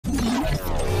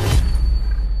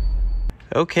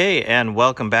Okay, and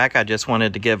welcome back. I just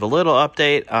wanted to give a little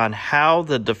update on how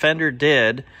the Defender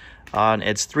did on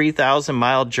its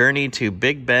 3,000-mile journey to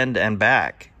Big Bend and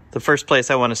back. The first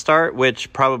place I want to start,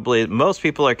 which probably most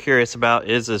people are curious about,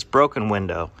 is this broken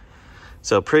window.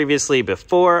 So previously,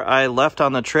 before I left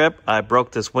on the trip, I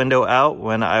broke this window out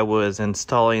when I was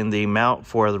installing the mount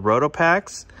for the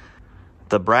Rotopacks.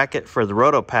 The bracket for the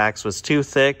Rotopacks was too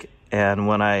thick, and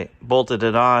when I bolted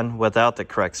it on without the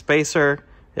correct spacer,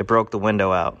 it broke the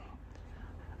window out.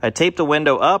 I taped the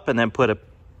window up and then put a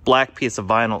black piece of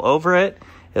vinyl over it.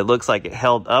 It looks like it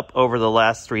held up over the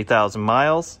last 3,000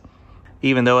 miles,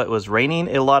 even though it was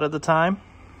raining a lot of the time.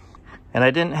 And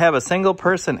I didn't have a single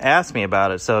person ask me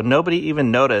about it, so nobody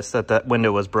even noticed that that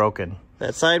window was broken.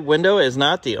 That side window is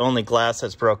not the only glass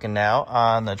that's broken now.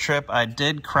 On the trip, I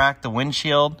did crack the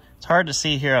windshield. It's hard to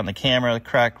see here on the camera. The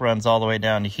crack runs all the way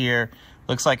down to here.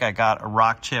 Looks like I got a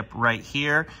rock chip right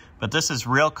here. But this is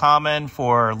real common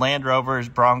for Land Rovers,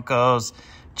 Broncos,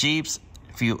 Jeeps.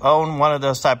 If you own one of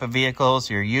those type of vehicles,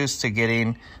 you're used to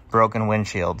getting broken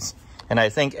windshields. And I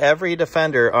think every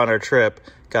Defender on our trip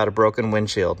got a broken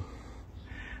windshield.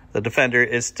 The Defender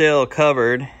is still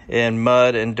covered in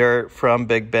mud and dirt from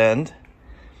Big Bend.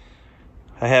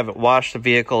 I haven't washed the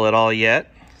vehicle at all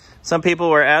yet. Some people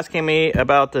were asking me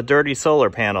about the dirty solar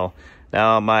panel.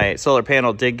 Now, my solar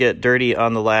panel did get dirty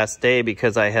on the last day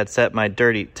because I had set my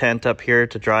dirty tent up here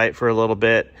to dry it for a little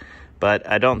bit, but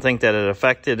I don't think that it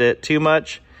affected it too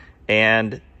much,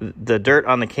 and the dirt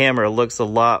on the camera looks a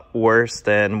lot worse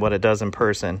than what it does in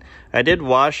person. I did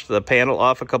wash the panel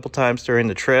off a couple times during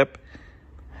the trip,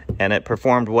 and it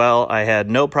performed well. I had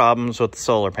no problems with the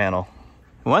solar panel.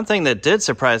 One thing that did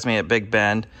surprise me at Big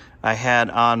Bend, I had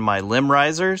on my limb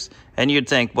risers, and you'd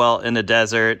think, well, in the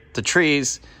desert,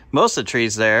 most of the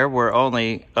trees there were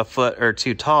only a foot or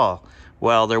two tall.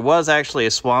 Well, there was actually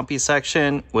a swampy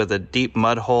section with a deep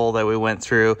mud hole that we went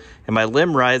through, and my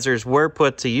limb risers were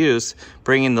put to use,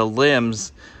 bringing the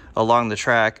limbs along the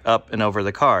track up and over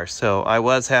the car. So I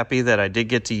was happy that I did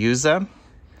get to use them.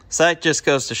 So that just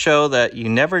goes to show that you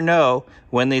never know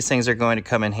when these things are going to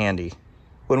come in handy.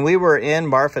 When we were in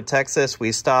Marfa, Texas,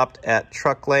 we stopped at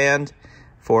Truckland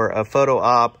for a photo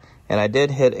op, and I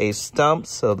did hit a stump,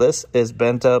 so this is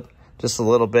bent up just a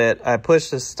little bit. I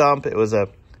pushed the stump. It was a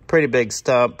pretty big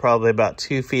stump, probably about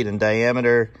 2 feet in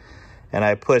diameter, and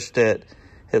I pushed it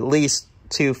at least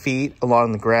 2 feet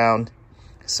along the ground.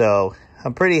 So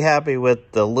I'm pretty happy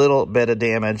with the little bit of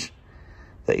damage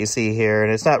that you see here,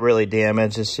 and it's not really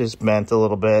damage, it's just bent a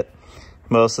little bit.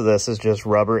 Most of this is just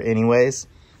rubber anyways.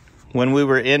 When we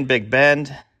were in Big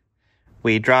Bend,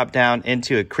 we dropped down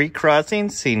into a creek crossing,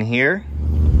 seen here.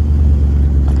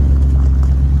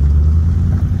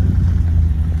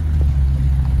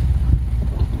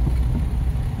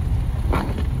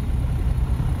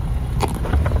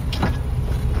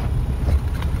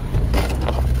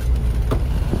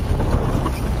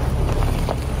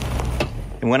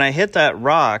 And when I hit that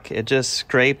rock, it just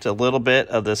scraped a little bit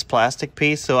of this plastic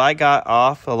piece, so I got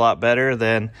off a lot better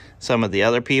than some of the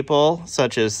other people,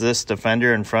 such as this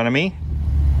Defender in front of me.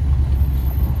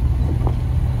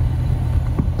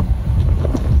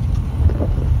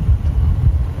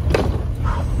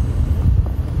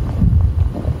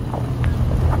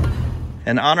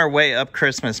 And on our way up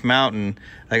Christmas Mountain,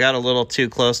 I got a little too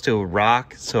close to a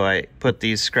rock, so I put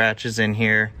these scratches in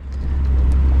here.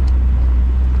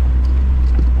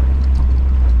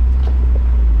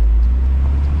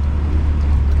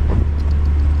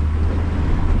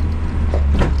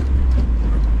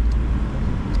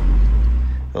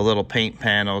 A little paint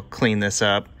pan will clean this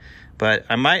up, but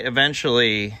I might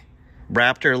eventually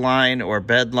raptor line or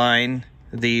bed line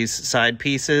these side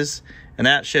pieces, and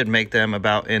that should make them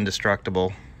about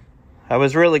indestructible. I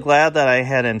was really glad that I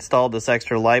had installed this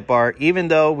extra light bar, even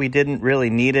though we didn't really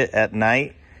need it at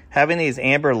night. Having these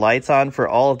amber lights on for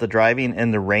all of the driving in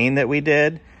the rain that we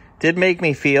did make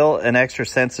me feel an extra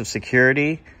sense of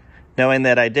security, knowing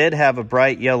that I did have a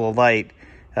bright yellow light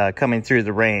coming through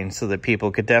the rain so that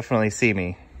people could definitely see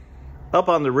me. Up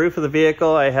on the roof of the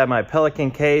vehicle, I had my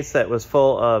Pelican case that was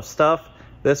full of stuff.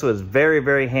 This was very,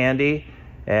 very handy,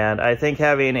 and I think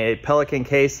having a Pelican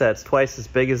case that's twice as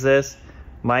big as this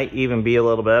might even be a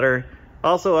little better.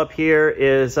 Also up here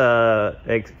is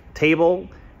a table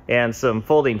and some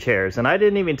folding chairs, and I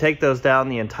didn't even take those down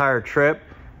the entire trip.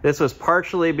 This was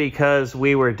partially because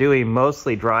we were doing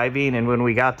mostly driving, and when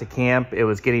we got to camp, it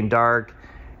was getting dark,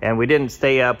 and we didn't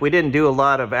stay up. We didn't do a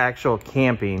lot of actual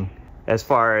camping. As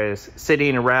far as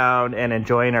sitting around and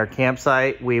enjoying our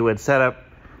campsite, we would set up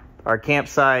our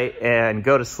campsite and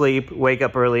go to sleep, wake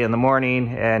up early in the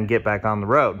morning, and get back on the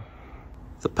road.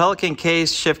 The Pelican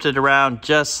case shifted around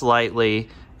just slightly.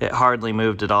 It hardly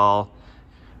moved at all.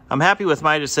 I'm happy with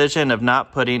my decision of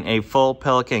not putting a full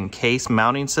Pelican case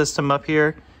mounting system up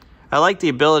here. I like the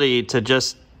ability to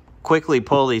just quickly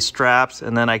pull these straps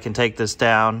and then I can take this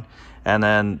down, and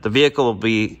then the vehicle will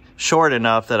be short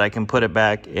enough that I can put it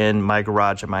back in my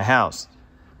garage at my house.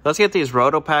 Let's get these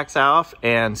Rotopacks off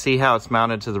and see how it's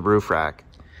mounted to the roof rack.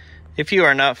 If you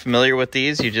are not familiar with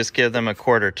these, you just give them a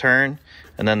quarter turn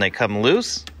and then they come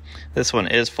loose. This one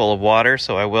is full of water,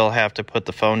 so I will have to put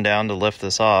the phone down to lift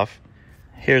this off.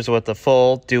 Here's what the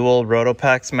full dual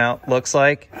Rotopacks mount looks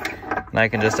like. And I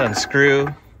can just unscrew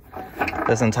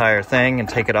this entire thing and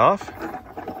take it off.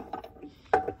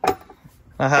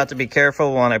 I'll have to be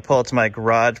careful when I pull it to my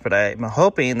garage, but I'm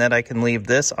hoping that I can leave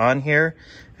this on here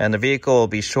and the vehicle will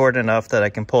be short enough that I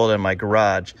can pull it in my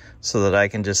garage so that I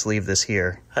can just leave this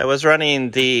here. I was running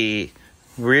the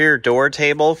rear door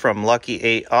table from Lucky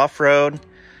 8 Off-Road,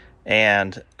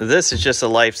 and this is just a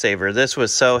lifesaver. This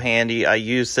was so handy. I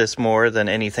used this more than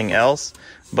anything else,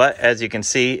 but as you can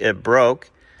see, it broke.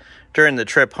 During the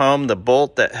trip home, the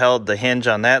bolt that held the hinge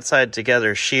on that side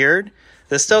together sheared.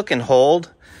 This still can hold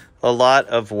a lot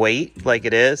of weight like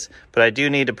it is, but I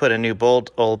do need to put a new bolt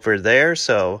over there,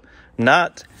 so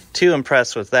not too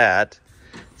impressed with that.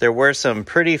 There were some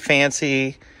pretty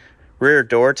fancy rear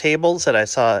door tables that I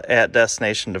saw at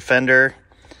Destination Defender,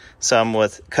 some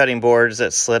with cutting boards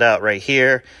that slid out right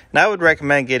here, and I would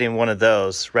recommend getting one of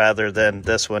those rather than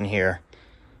this one here.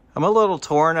 I'm a little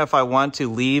torn if I want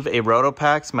to leave a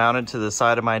Rotopacks mounted to the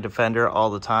side of my Defender all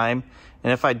the time,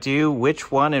 and if I do,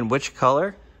 which one and which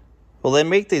color? Well, they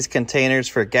make these containers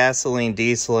for gasoline,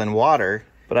 diesel, and water,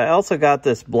 but I also got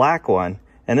this black one,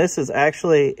 and this is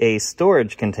actually a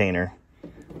storage container.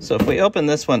 So if we open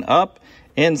this one up,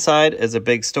 inside is a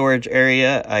big storage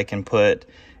area. I can put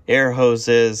air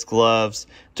hoses, gloves,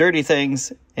 dirty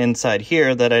things inside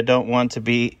here that I don't want to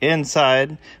be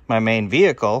inside my main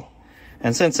vehicle.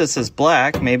 And since this is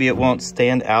black, maybe it won't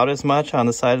stand out as much on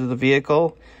the side of the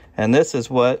vehicle. And this is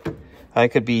what I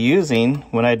could be using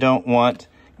when I don't want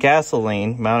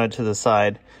gasoline mounted to the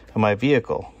side of my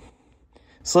vehicle.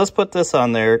 So let's put this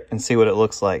on there and see what it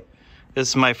looks like. This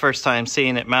is my first time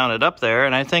seeing it mounted up there,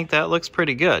 and I think that looks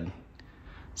pretty good.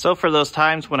 So for those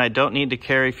times when I don't need to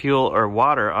carry fuel or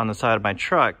water on the side of my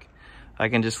truck, I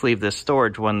can just leave this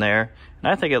storage one there,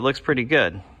 and I think it looks pretty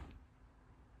good.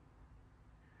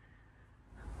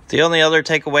 The only other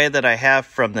takeaway that I have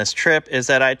from this trip is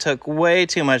that I took way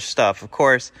too much stuff. Of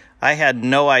course, I had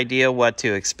no idea what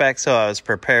to expect, so I was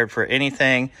prepared for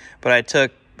anything, but I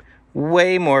took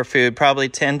way more food, probably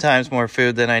 10 times more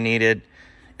food than I needed.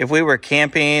 If we were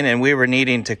camping and we were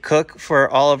needing to cook for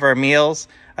all of our meals,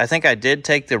 I think I did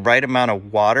take the right amount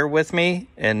of water with me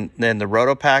and then the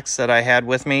Rotopacks that I had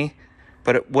with me.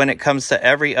 But when it comes to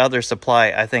every other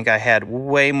supply, I think I had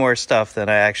way more stuff than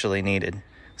I actually needed.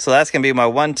 So that's going to be my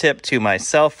one tip to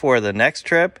myself for the next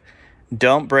trip.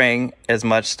 Don't bring as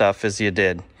much stuff as you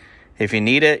did. If you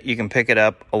need it, you can pick it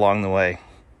up along the way.